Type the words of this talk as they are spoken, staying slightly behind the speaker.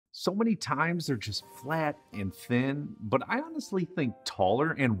So many times they're just flat and thin, but I honestly think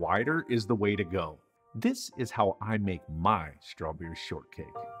taller and wider is the way to go. This is how I make my strawberry shortcake.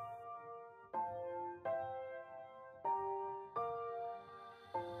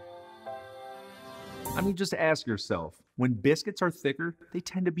 I mean, just ask yourself, when biscuits are thicker, they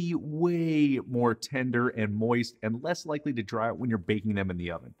tend to be way more tender and moist and less likely to dry out when you're baking them in the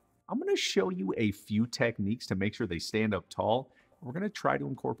oven. I'm going to show you a few techniques to make sure they stand up tall. We're going to try to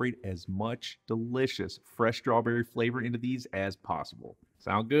incorporate as much delicious fresh strawberry flavor into these as possible.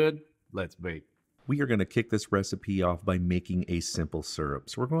 Sound good? Let's bake. We are going to kick this recipe off by making a simple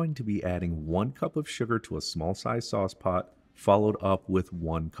syrup. So we're going to be adding 1 cup of sugar to a small size sauce pot, followed up with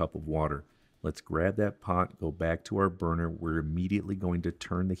 1 cup of water. Let's grab that pot, go back to our burner. We're immediately going to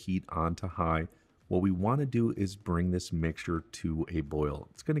turn the heat on to high. What we want to do is bring this mixture to a boil.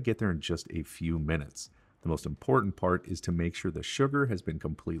 It's going to get there in just a few minutes. The most important part is to make sure the sugar has been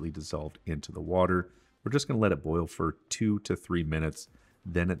completely dissolved into the water. We're just going to let it boil for 2 to 3 minutes.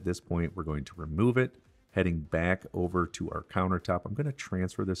 Then at this point, we're going to remove it. Heading back over to our countertop, I'm going to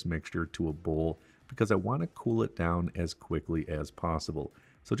transfer this mixture to a bowl because I want to cool it down as quickly as possible.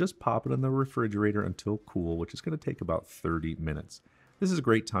 So just pop it in the refrigerator until cool, which is going to take about 30 minutes. This is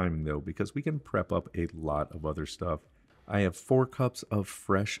great timing though, because we can prep up a lot of other stuff. I have 4 cups of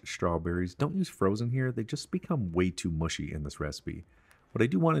fresh strawberries. Don't use frozen here. They just become way too mushy in this recipe. What I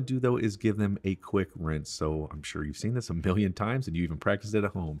do want to do though is give them a quick rinse. So I'm sure you've seen this a million times and you even practiced it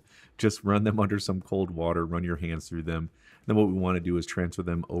at home. Just run them under some cold water, run your hands through them. Then what we want to do is transfer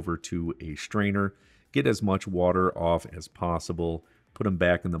them over to a strainer, get as much water off as possible, put them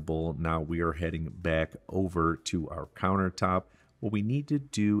back in the bowl. Now we are heading back over to our countertop. What we need to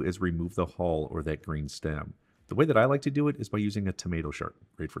do is remove the hull or that green stem. The way that I like to do it is by using a tomato shark.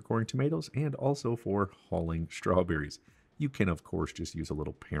 Great for coring tomatoes and also for hulling strawberries. You can, of course, just use a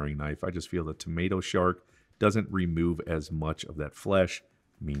little paring knife. I just feel the tomato shark doesn't remove as much of that flesh,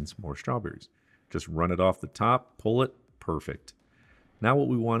 means more strawberries. Just run it off the top, pull it, perfect. Now what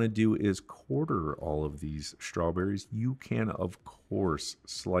we want to do is quarter all of these strawberries. You can, of course,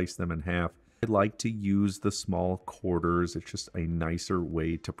 slice them in half. I like to use the small quarters. It's just a nicer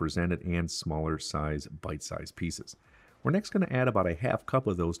way to present it, and smaller size, bite-sized pieces. We're next going to add about a 1/2 cup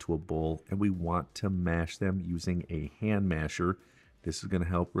of those to a bowl, and we want to mash them using a hand masher. This is going to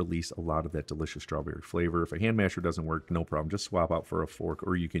help release a lot of that delicious strawberry flavor. If a hand masher doesn't work, no problem. Just swap out for a fork,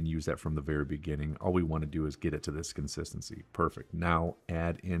 or you can use that from the very beginning. All we want to do is get it to this consistency. Perfect. Now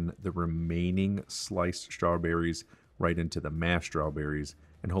add in the remaining sliced strawberries right into the mashed strawberries,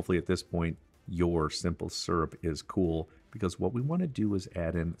 and hopefully at this point your simple syrup is cool, because what we want to do is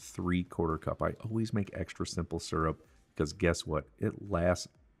add in 3/4 cup. I always make extra simple syrup because guess what? It lasts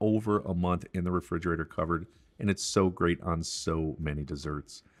over a month in the refrigerator covered, and it's so great on so many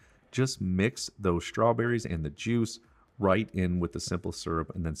desserts. Just mix those strawberries and the juice right in with the simple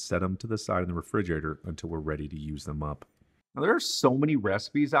syrup, and then set them to the side in the refrigerator until we're ready to use them up. Now, there are so many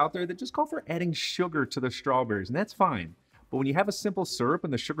recipes out there that just call for adding sugar to the strawberries, and that's fine. But when you have a simple syrup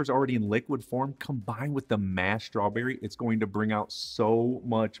and the sugar's already in liquid form, combined with the mashed strawberry, it's going to bring out so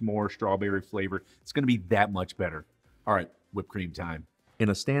much more strawberry flavor. It's going to be that much better. All right, whipped cream time. In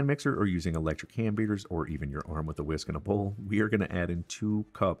a stand mixer, or using electric hand beaters, or even your arm with a whisk and a bowl, we are going to add in 2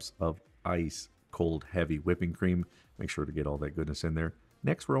 cups of ice cold heavy whipping cream. Make sure to get all that goodness in there.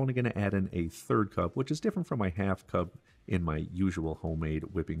 Next, we're only going to add in a 1/3 cup, which is different from my 1/2 cup in my usual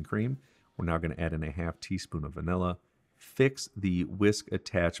homemade whipping cream. We're now going to add in a 1/2 teaspoon of vanilla. Fix the whisk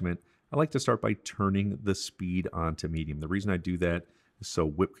attachment. I like to start by turning the speed on to medium. The reason I do that is so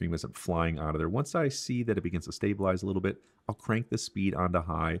whipped cream isn't flying out of there. Once I see that it begins to stabilize a little bit, I'll crank the speed on to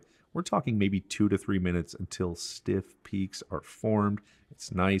high. We're talking maybe 2 to 3 minutes until stiff peaks are formed.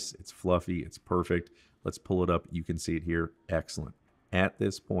 It's nice, it's fluffy, it's perfect. Let's pull it up. You can see it here. Excellent. At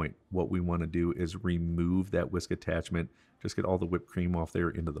this point, what we want to do is remove that whisk attachment. Just get all the whipped cream off there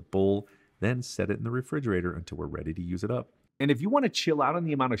into the bowl. Then set it in the refrigerator until we're ready to use it up. And if you want to chill out on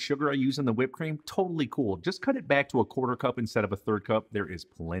the amount of sugar I use in the whipped cream, totally cool. Just cut it back to a 1/4 cup instead of a 1/3 cup. There is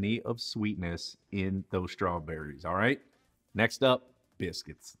plenty of sweetness in those strawberries, all right? Next up,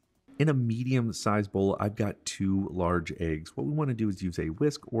 biscuits. In a medium-sized bowl, I've got 2 large eggs. What we want to do is use a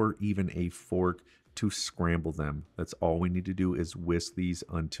whisk or even a fork to scramble them. That's all we need to do, is whisk these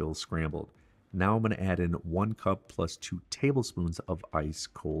until scrambled. Now I'm going to add in 1 cup plus 2 tablespoons of ice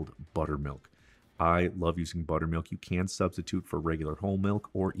cold buttermilk. I love using buttermilk. You can substitute for regular whole milk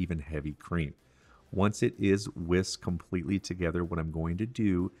or even heavy cream. Once it is whisked completely together, what I'm going to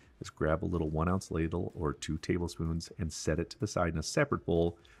do is grab a little 1-ounce ladle or 2 tablespoons and set it to the side in a separate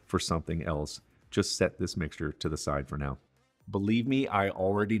bowl for something else. Just set this mixture to the side for now. Believe me, I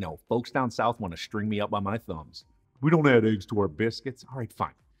already know. Folks down south want to string me up by my thumbs. We don't add eggs to our biscuits. All right,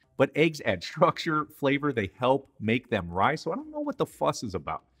 fine. But eggs add structure, flavor, they help make them rise, so I don't know what the fuss is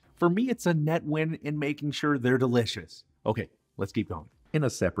about. For me, it's a net win in making sure they're delicious. Okay, let's keep going. In a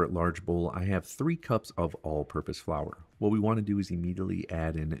separate large bowl, I have 3 cups of all-purpose flour. What we want to do is immediately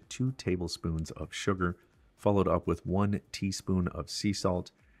add in 2 tablespoons of sugar, followed up with 1 teaspoon of sea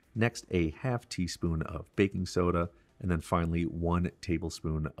salt, next a half teaspoon of baking soda, and then finally 1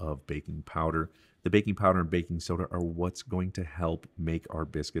 tablespoon of baking powder. The baking powder and baking soda are what's going to help make our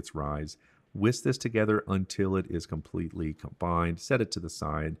biscuits rise. Whisk this together until it is completely combined, set it to the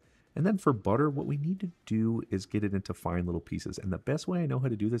side. And then for butter, what we need to do is get it into fine little pieces. And the best way I know how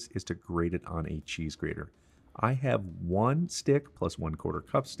to do this is to grate it on a cheese grater. I have 1 stick plus 1/4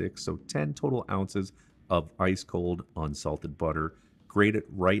 cup stick, so 10 total ounces of ice cold unsalted butter. Grate it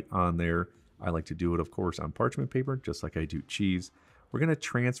right on there. I like to do it, of course, on parchment paper, just like I do cheese. We're going to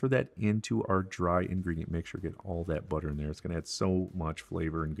transfer that into our dry ingredient mixture, get all that butter in there. It's going to add so much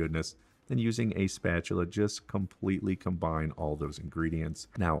flavor and goodness. Then using a spatula, just completely combine all those ingredients.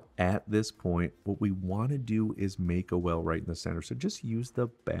 Now, at this point, what we want to do is make a well right in the center. So just use the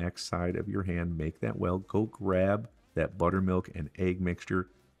back side of your hand, make that well, go grab that buttermilk and egg mixture,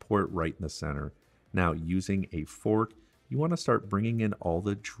 pour it right in the center. Now, using a fork, you want to start bringing in all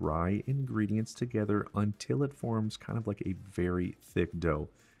the dry ingredients together until it forms kind of like a very thick dough.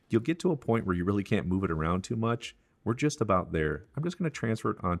 You'll get to a point where you really can't move it around too much. We're just about there. I'm just going to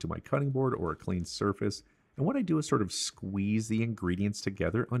transfer it onto my cutting board or a clean surface. And what I do is sort of squeeze the ingredients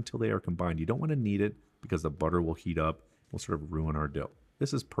together until they are combined. You don't want to knead it because the butter will heat up. Will sort of ruin our dough.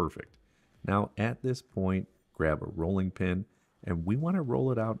 This is perfect. Now at this point, grab a rolling pin and we want to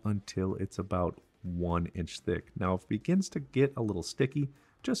roll it out until it's about 1 inch thick. Now if it begins to get a little sticky,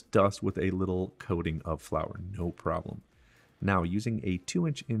 just dust with a little coating of flour, no problem. Now using a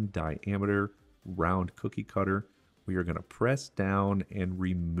 2-inch in diameter round cookie cutter, we are going to press down and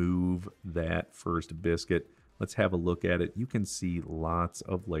remove that first biscuit. Let's have a look at it. You can see lots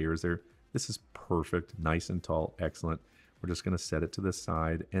of layers there. This is perfect, nice and tall, excellent. We're just going to set it to the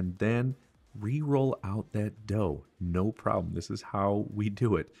side and then re-roll out that dough. No problem. This is how we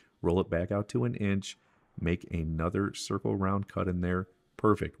do it. Roll it back out to 1 inch, make another circle round cut in there.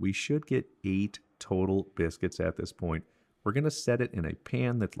 Perfect. We should get 8 total biscuits at this point. We're going to set it in a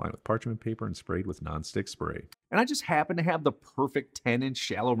pan that's lined with parchment paper and sprayed with nonstick spray. And I just happen to have the perfect 10-inch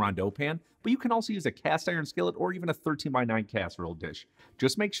shallow rondeau pan, but you can also use a cast iron skillet or even a 13x9 casserole dish.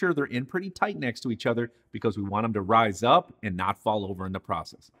 Just make sure they're in pretty tight next to each other because we want them to rise up and not fall over in the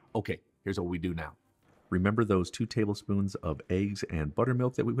process. Okay, here's what we do now. Remember those 2 tablespoons of eggs and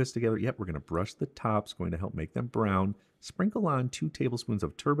buttermilk that we whisked together? Yep, we're going to brush the tops, going to help make them brown. Sprinkle on 2 tablespoons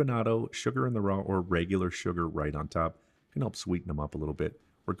of turbinado, sugar in the raw or regular sugar right on top. Can help sweeten them up a little bit.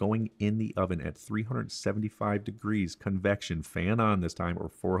 We're going in the oven at 375 degrees convection, fan on this time, or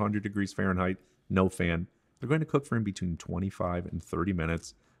 400 degrees Fahrenheit, no fan. They're going to cook for in between 25 and 30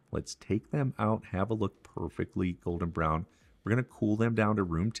 minutes. Let's take them out, have a look perfectly golden brown. We're going to cool them down to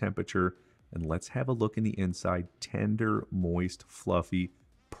room temperature, and let's have a look in the inside. Tender, moist, fluffy,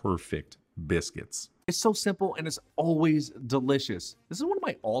 perfect biscuits. It's so simple and it's always delicious. This is one of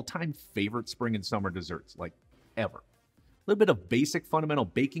my all-time favorite spring and summer desserts, like ever. A little bit of basic fundamental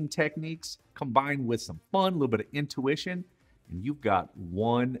baking techniques combined with some fun, a little bit of intuition, and you've got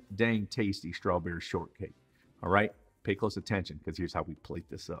one dang tasty strawberry shortcake. All right, pay close attention because here's how we plate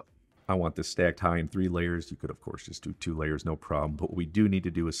this up. I want this stacked high in 3 layers. You could, of course, just do 2 layers, no problem. But what we do need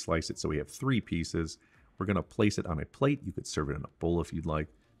to do is slice it so we have 3 pieces. We're going to place it on a plate. You could serve it in a bowl if you'd like.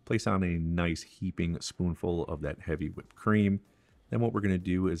 Place on a nice heaping spoonful of that heavy whipped cream. Then what we're going to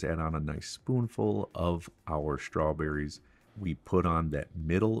do is add on a nice spoonful of our strawberries. We put on that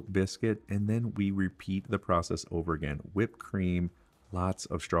middle biscuit, and then we repeat the process over again. Whipped cream, lots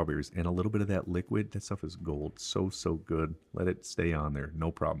of strawberries, and a little bit of that liquid. That stuff is gold. So, so good. Let it stay on there.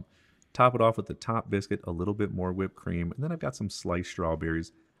 No problem. Top it off with the top biscuit, a little bit more whipped cream, and then I've got some sliced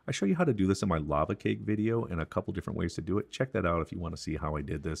strawberries. I show you how to do this in my lava cake video and a couple different ways to do it. Check that out if you want to see how I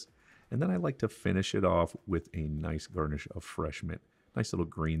did this. And then I like to finish it off with a nice garnish of fresh mint. Nice little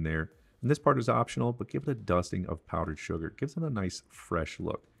green there. And this part is optional, but give it a dusting of powdered sugar. It gives it a nice fresh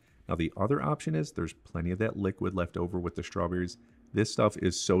look. Now the other option is there's plenty of that liquid left over with the strawberries. This stuff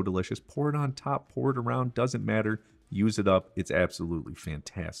is so delicious. Pour it on top, pour it around, doesn't matter. Use it up. It's absolutely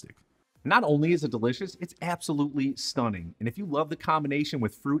fantastic. Not only is it delicious, it's absolutely stunning. And if you love the combination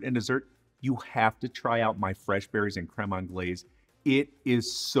with fruit and dessert, you have to try out my fresh berries and creme anglaise. It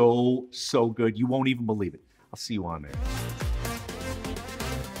is so, so good. You won't even believe it. I'll see you on there.